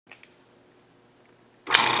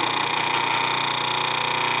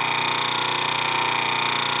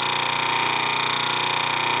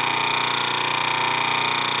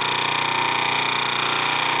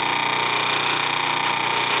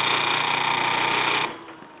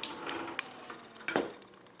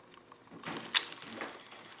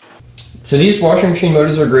So these washing machine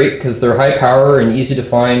motors are great because they're high power and easy to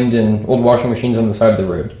find in old washing machines on the side of the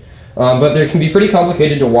road. But they can be pretty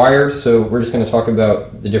complicated to wire, so we're just going to talk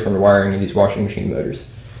about the different wiring of these washing machine motors.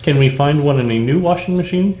 Can we find one in a new washing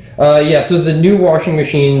machine? Yeah, so the new washing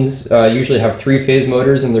machines usually have three-phase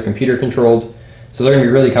motors and they're computer controlled, so they're going to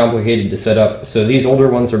be really complicated to set up. So these older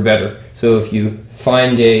ones are better. So if you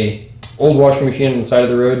find a old washing machine on the side of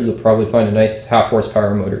the road, you'll probably find a nice half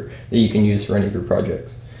horsepower motor that you can use for any of your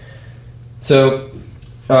projects. So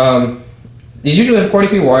these usually have quite a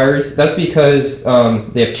few wires. That's because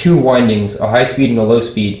they have two windings, a high speed and a low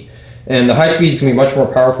speed. And the high speed is going to be much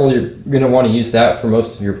more powerful. You're going to want to use that for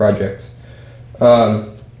most of your projects.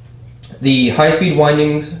 The high speed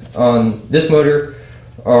windings on this motor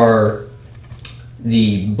are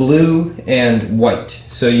the blue and white.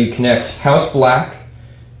 So you connect house black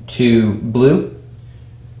to blue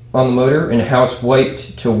on the motor and house white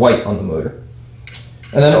to white on the motor.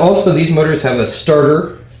 And then also these motors have a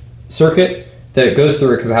starter circuit that goes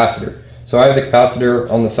through a capacitor. So I have the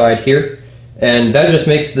capacitor on the side here, and that just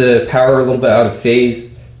makes the power a little bit out of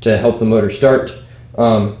phase to help the motor start.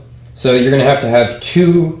 So you're going to have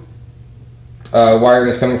two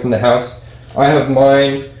wirings coming from the house. I have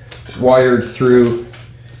mine wired through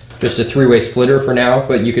just a three-way splitter for now,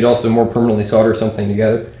 but you could also more permanently solder something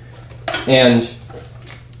together. And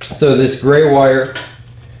so this gray wire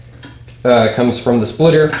comes from the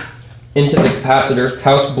splitter into the capacitor.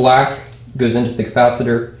 House black goes into the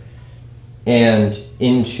capacitor and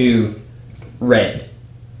into red.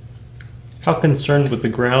 How concerned with the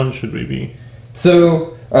ground should we be?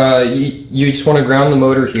 So you just want to ground the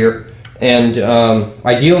motor here, and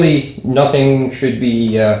ideally nothing should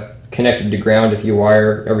be connected to ground if you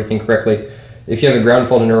wire everything correctly. If you have a ground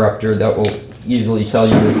fault interrupter, that will easily tell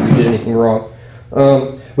you if you did anything wrong.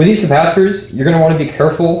 With these capacitors, you're going to want to be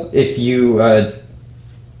careful if you,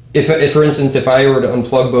 if for instance, if I were to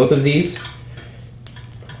unplug both of these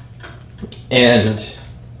and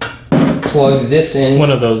plug this in.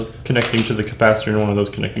 One of those connecting to the capacitor and one of those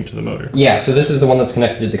connecting to the motor. Yeah, so this is the one that's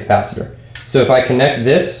connected to the capacitor. So if I connect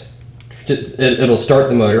this, it'll start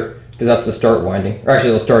the motor, because that's the start winding. Or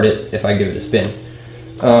actually, it'll start it if I give it a spin.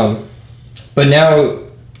 But now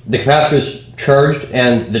the capacitor is charged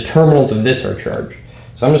and the terminals of this are charged.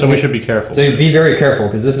 So we should be careful. So be very careful,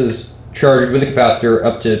 because this is charged with the capacitor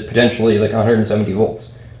up to potentially like 170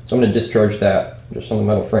 volts. So I'm going to discharge that just on the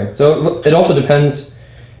metal frame. So it also depends.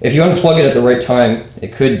 If you unplug it at the right time,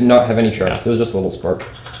 it could not have any charge. Yeah. There was just a little spark.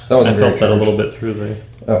 So that wasn't I very felt that a charged. little bit through the...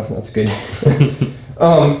 Oh, that's good.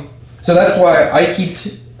 So that's why I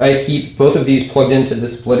keep both of these plugged into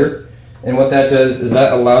this splitter. And what that does is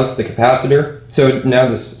that allows the capacitor, so now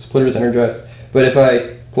this splitter is energized, but if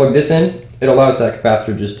I plug this in, it allows that capacitor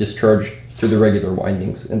to just discharge through the regular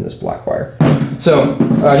windings in this black wire. So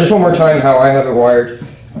just one more time how I have it wired.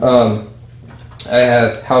 I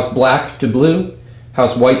have house black to blue,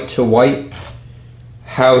 house white to white,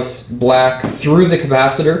 house black through the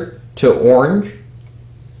capacitor to orange,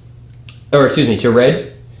 or excuse me, to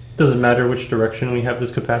red. Does it matter which direction we have this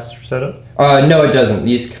capacitor set up? No, it doesn't.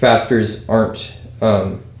 These capacitors aren't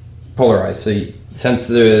polarized, so since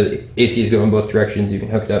the AC is going both directions, you can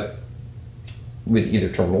hook it up with either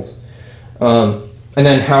terminals. And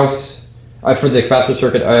then house, for the capacitor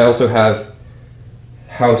circuit, I also have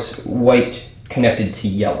house white connected to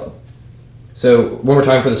yellow. So one more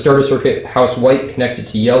time for the starter circuit, house white connected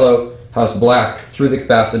to yellow, house black through the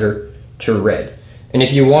capacitor to red. And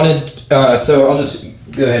if you wanted, so I'll just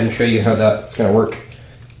go ahead and show you how that's going to work.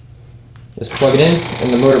 Just plug it in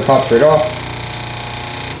and the motor pops right off.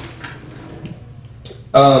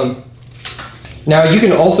 Now you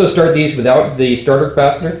can also start these without the starter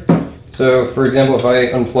capacitor. So for example, if I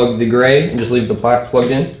unplug the gray and just leave the black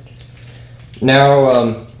plugged in,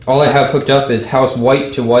 now all I have hooked up is house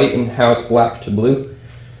white to white and house black to blue.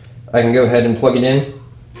 I can go ahead and plug it in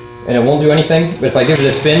and it won't do anything, but if I give it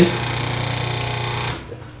a spin,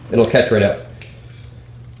 it'll catch right up.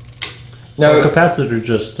 Now the capacitor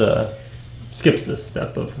just skips this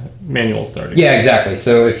step of manual starting. Yeah, exactly.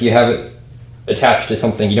 So if you have it attached to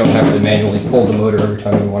something, you don't have to manually pull the motor every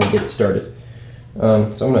time you want to get it started. So I'm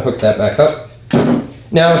going to hook that back up.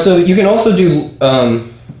 Now, so you can also do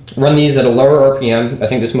run these at a lower RPM. I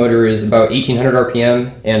think this motor is about 1800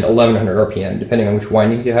 RPM and 1100 RPM, depending on which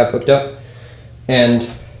windings you have hooked up. And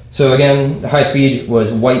so again, high speed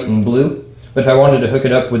was white and blue. But if I wanted to hook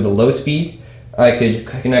it up with the low speed, I could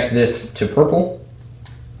connect this to purple,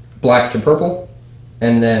 black to purple,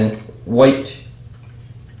 and then white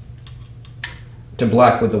to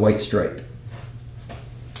black with the white stripe.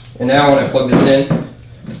 And now when I plug this in,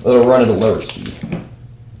 it'll run at a lower speed.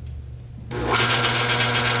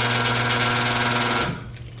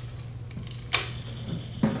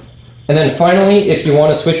 And then finally, if you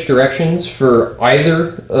want to switch directions for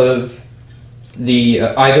either of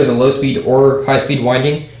either the low speed or high speed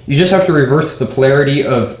winding, you just have to reverse the polarity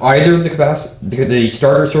of either the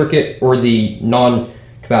starter circuit or the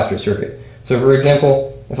non-capacitor circuit. So for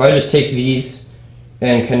example, if I just take these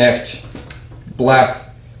and connect black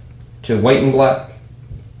to white and black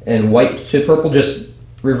and white to purple, just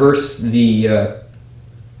reverse the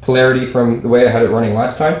polarity from the way I had it running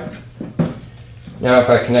last time. Now if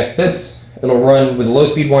I connect this, it'll run with low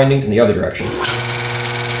speed windings in the other direction.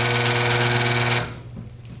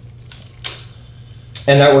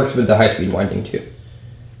 And that works with the high speed winding too.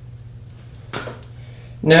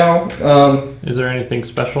 Now, is there anything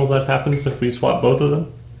special that happens if we swap both of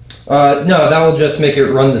them? No, that will just make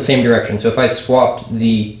it run the same direction. So if I swapped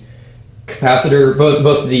the capacitor,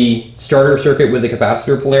 both the starter circuit with the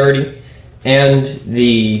capacitor polarity and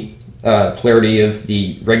the polarity of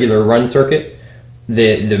the regular run circuit,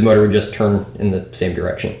 the motor would just turn in the same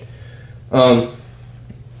direction.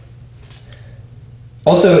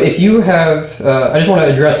 Also, if you have, I just want to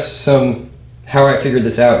address how I figured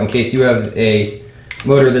this out in case you have a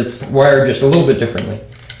motor that's wired just a little bit differently.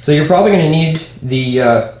 So you're probably going to need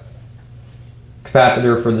the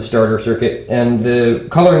capacitor for the starter circuit, and the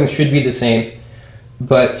coloring should be the same,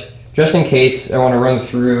 but just in case, I want to run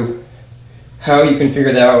through how you can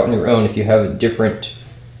figure that out on your own if you have a different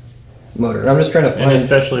motor. And I'm just trying to find... And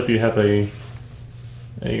especially if you have a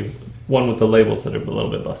one with the labels that are a little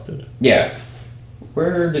bit busted. Yeah.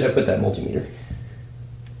 Where did I put that multimeter?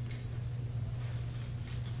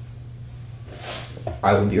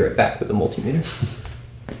 I will be right back with the multimeter.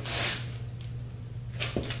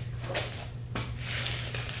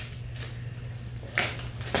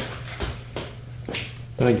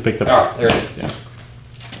 I think you picked it up. Oh, there it is. Yeah.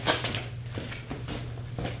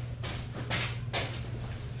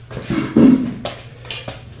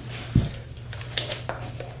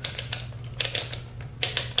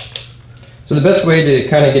 So the best way to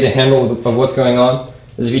kind of get a handle of what's going on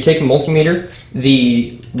is if you take a multimeter,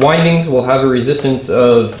 the windings will have a resistance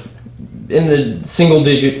of in the single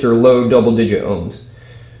digits or low double digit ohms.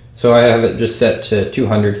 So I have it just set to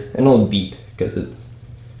 200 and it'll beep because it's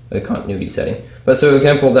a continuity setting. But so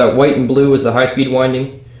example, that white and blue is the high speed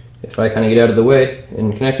winding. If I kind of get out of the way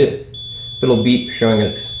and connect it, it'll beep showing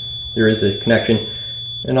there is a connection.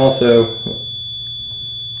 And also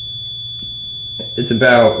it's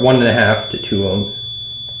about 1.5 to 2 ohms.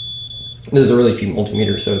 This is a really cheap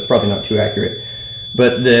multimeter, so it's probably not too accurate.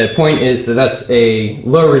 But the point is that that's a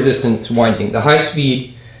low resistance winding. The high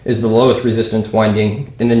speed is the lowest resistance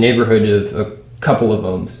winding in the neighborhood of a couple of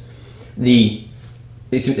ohms. The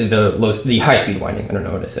high speed winding, I don't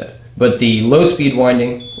know what I said. But the low speed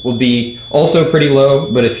winding will be also pretty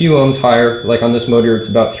low, but a few ohms higher. Like on this motor, it's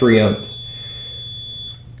about 3 ohms.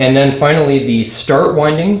 And then finally, the start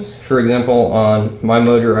windings. For example, on my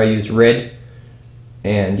motor, I use red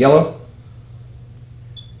and yellow.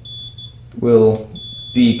 Will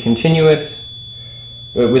be continuous,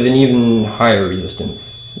 but with an even higher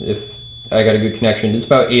resistance. If I got a good connection, it's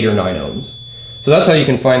about 8 or 9 ohms. So that's how you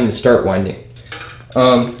can find the start winding.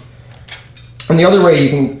 And the other way you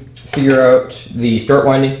can figure out the start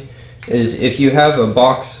winding is if you have a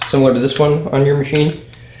box similar to this one on your machine,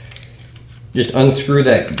 just unscrew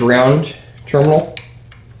that ground terminal.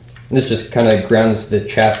 And this just kind of grounds the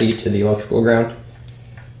chassis to the electrical ground.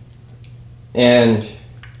 And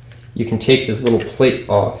you can take this little plate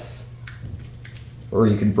off, or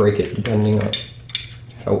you could break it depending on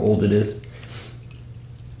how old it is.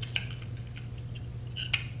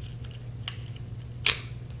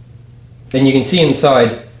 And you can see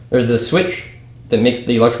inside there's this switch that makes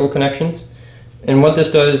the electrical connections. And what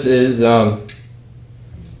this does is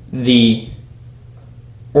the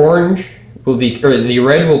orange will be, or the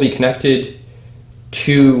red will be connected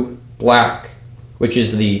to black, which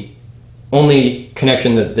is the only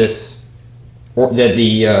connection that the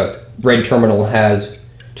red terminal has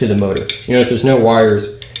to the motor. You know, if there's no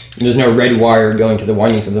wires, there's no red wire going to the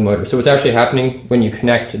windings of the motor. So what's actually happening when you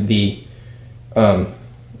connect the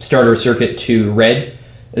starter circuit to red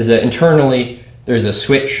is that internally there's a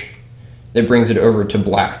switch that brings it over to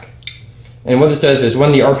black. And what this does is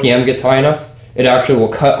when the RPM gets high enough, it actually will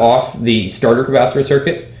cut off the starter capacitor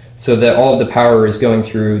circuit so that all of the power is going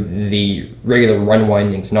through the regular run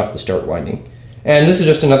windings, not the start winding. And this is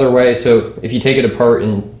just another way, so if you take it apart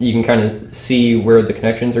and you can kind of see where the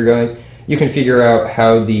connections are going, you can figure out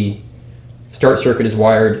how the start circuit is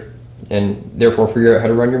wired and therefore figure out how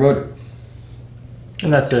to run your motor.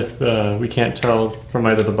 And that's if we can't tell from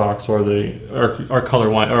either the box or our color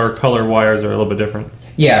wires are a little bit different.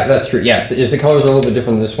 Yeah, that's true. Yeah, if the colors are a little bit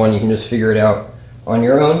different than this one, you can just figure it out on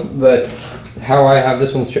your own, but how I have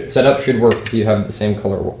this one set up should work if you have the same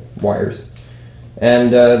color wires.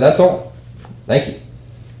 And that's all. Thank you.